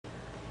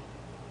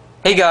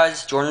Hey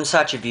guys,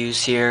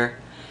 jordonstouchreviewz here.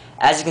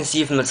 As you can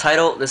see from the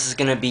title, this is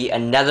going to be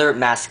another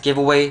mask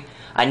giveaway.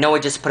 I know I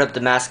just put up the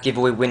mask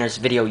giveaway winners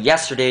video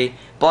yesterday,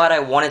 but I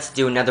wanted to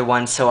do another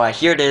one, so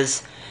here it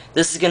is.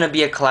 This is going to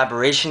be a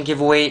collaboration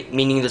giveaway,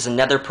 meaning there's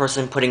another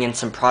person putting in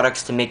some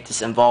products to make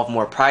this involve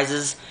more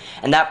prizes,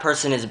 and that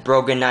person is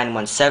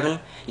Brogan917.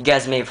 You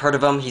guys may have heard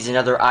of him. He's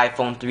another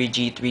iPhone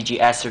 3G,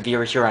 3GS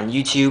reviewer here on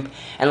YouTube,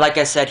 and like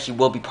I said, he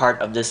will be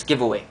part of this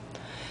giveaway.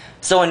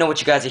 So I know what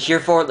you guys are here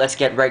for. Let's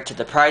get right to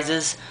the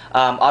prizes.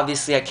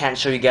 Obviously I can't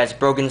show you guys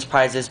Brogan's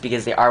prizes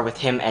because they are with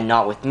him and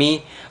not with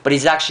me, but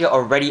he's actually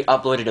already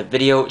uploaded a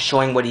video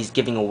showing what he's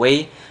giving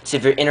away. So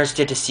if you're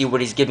interested to see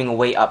what he's giving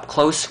away up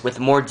close with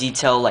more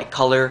detail like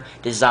color,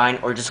 design,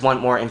 or just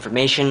want more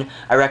information,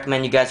 I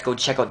recommend you guys go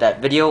check out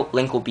that video.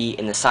 Link will be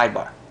in the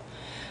sidebar.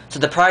 So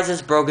the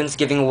prizes Brogan's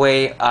giving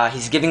away,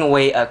 he's giving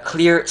away a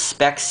clear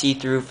Speck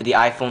SeeThru for the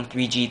iPhone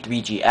 3G,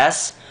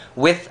 3GS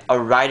with a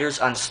Riders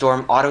on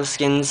Storm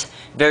OttoSkins.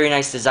 Very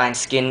nice design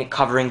skin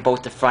covering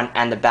both the front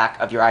and the back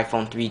of your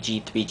iPhone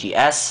 3G,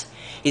 3GS.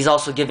 He's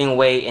also giving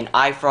away an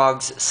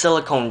iFrogz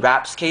Silicone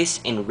Wrapz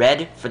case in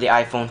red for the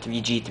iPhone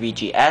 3G,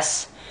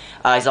 3GS.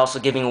 He's also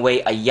giving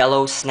away a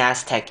yellow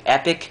SnazTech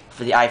Epic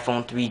for the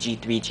iPhone 3G,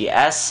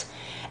 3GS.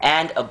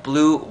 And a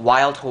blue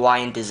Wild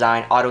Hawaiian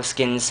design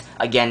OttoSkins,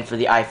 again for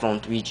the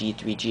iPhone 3G,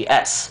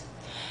 3GS.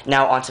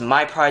 Now onto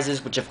my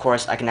prizes, which of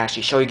course I can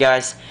actually show you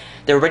guys.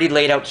 They're already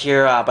laid out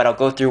here, but I'll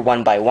go through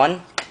one by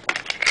one.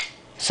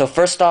 So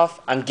first off,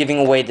 I'm giving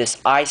away this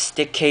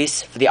iStik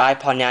case for the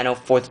iPod Nano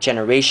 4th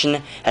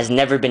generation. Has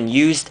never been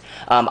used.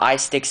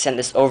 iStik sent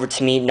this over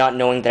to me not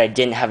knowing that I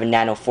didn't have a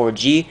Nano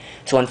 4G.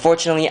 So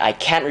unfortunately I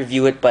can't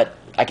review it, but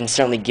I can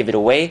certainly give it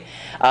away.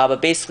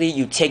 But basically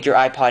you take your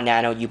iPod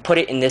Nano, you put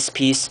it in this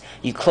piece,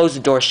 you close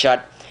the door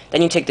shut,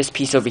 then you take this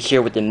piece over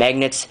here with the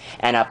magnets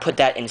and put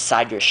that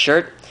inside your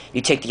shirt. You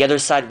take the other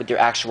side with your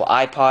actual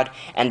iPod,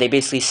 and they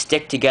basically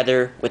stick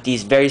together with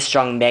these very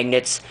strong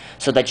magnets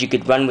so that you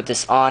could run with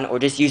this on or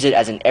just use it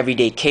as an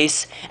everyday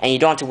case, and you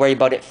don't have to worry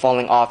about it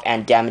falling off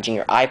and damaging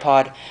your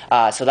iPod.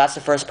 So that's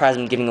the first prize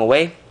I'm giving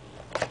away.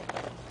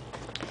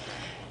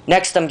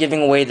 Next, I'm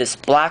giving away this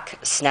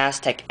black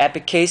SnazTech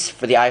Epic case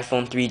for the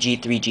iPhone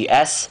 3G,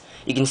 3GS.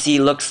 You can see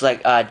it looks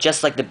like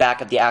just like the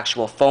back of the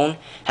actual phone,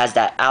 has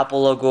that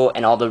Apple logo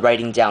and all the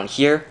writing down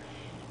here.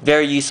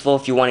 Very useful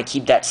if you want to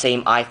keep that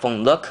same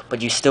iPhone look,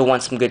 but you still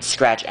want some good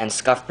scratch and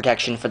scuff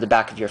protection for the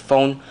back of your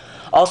phone.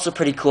 Also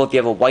pretty cool if you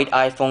have a white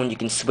iPhone, you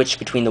can switch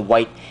between the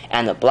white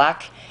and the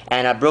black.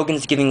 And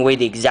Brogan's giving away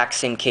the exact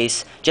same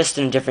case, just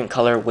in a different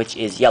color, which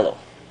is yellow.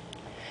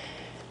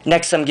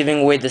 Next, I'm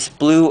giving away this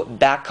blue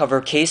back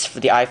cover case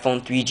for the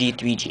iPhone 3G,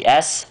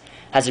 3GS.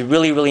 Has a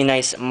really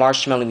nice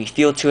marshmallowy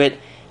feel to it.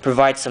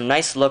 Provides some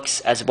nice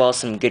looks as well as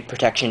some good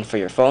protection for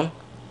your phone.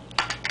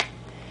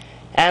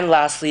 And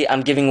lastly,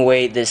 I'm giving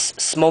away this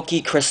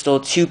smoky crystal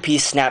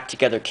 2-piece snap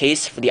together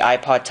case for the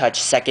iPod Touch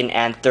 2nd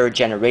and 3rd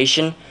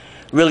generation.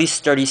 Really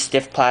sturdy,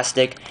 stiff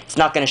plastic. It's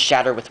not going to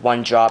shatter with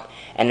one drop,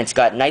 and it's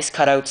got nice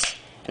cutouts,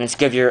 and it's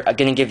going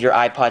to give your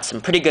iPod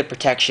some pretty good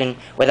protection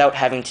without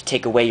having to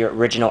take away your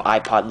original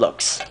iPod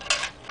looks.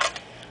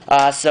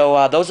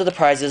 So those are the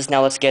prizes.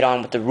 Now let's get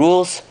on with the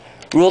rules.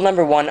 Rule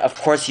number 1, of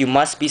course, you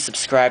must be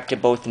subscribed to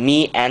both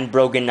me and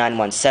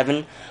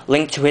Brogan917.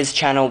 Link to his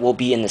channel will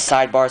be in the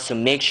sidebar, so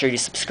make sure you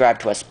subscribe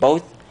to us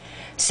both.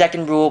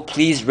 Second rule,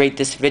 please rate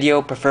this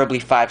video, preferably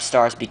 5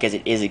 stars because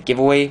it is a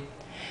giveaway.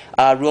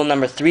 Rule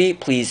number 3,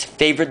 please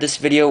favorite this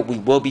video. We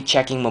will be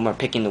checking when we're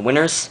picking the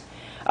winners.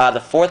 The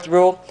fourth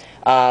rule,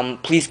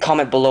 please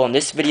comment below on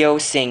this video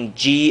saying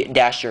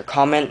G-your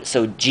comment.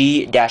 So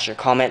G-your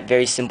comment,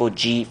 very simple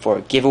G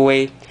for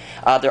giveaway.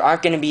 There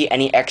aren't going to be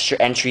any extra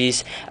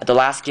entries. The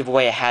last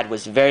giveaway I had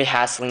was very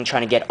hassling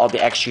trying to get all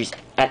the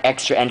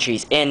extra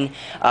entries in.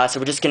 So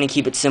we're just going to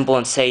keep it simple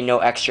and say no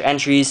extra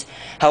entries.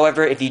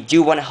 However, if you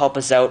do want to help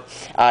us out,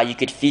 you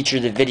could feature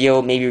the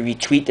video, maybe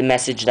retweet the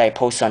message that I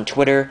post on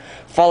Twitter,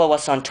 follow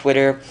us on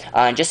Twitter,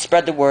 and just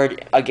spread the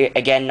word.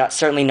 Again,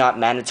 certainly not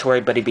mandatory,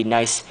 but it'd be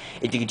nice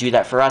if you could do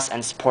that for us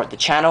and support the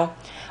channel.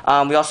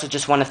 We also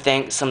just want to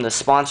thank some of the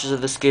sponsors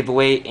of this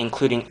giveaway,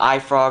 including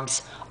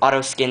iFrogz,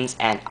 OttoSkins,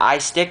 and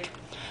iStik.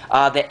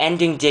 The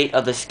ending date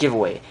of this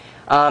giveaway.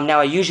 Now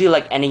I usually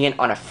like ending it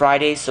on a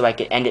Friday so I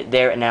could end it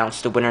there and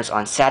announce the winners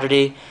on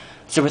Saturday.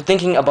 So we're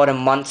thinking about a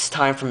month's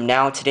time from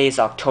now. Today is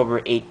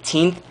October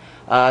 18th.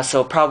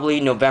 So probably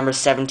November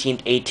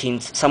 17th,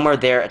 18th, somewhere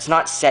there. It's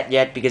not set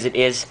yet because it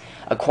is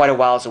quite a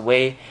whiles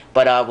away,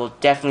 but we'll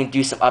definitely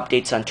do some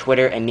updates on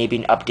Twitter and maybe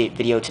an update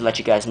video to let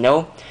you guys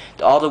know.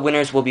 All the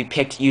winners will be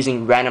picked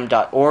using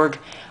random.org.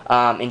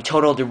 In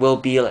total there will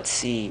be, let's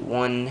see,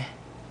 1,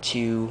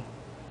 2,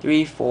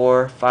 3,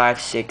 4,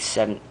 5, 6,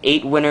 7,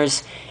 8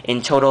 winners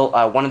in total.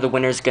 One of the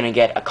winners is going to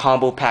get a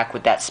combo pack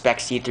with that Speck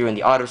SeeThru and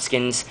the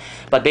OttoSkins.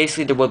 But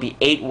basically there will be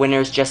 8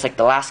 winners just like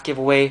the last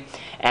giveaway.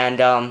 And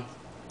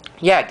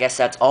yeah, I guess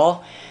that's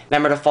all.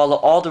 Remember to follow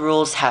all the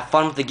rules, have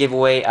fun with the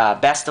giveaway,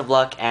 best of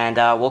luck, and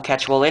we'll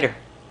catch you all later.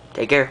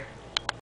 Take care.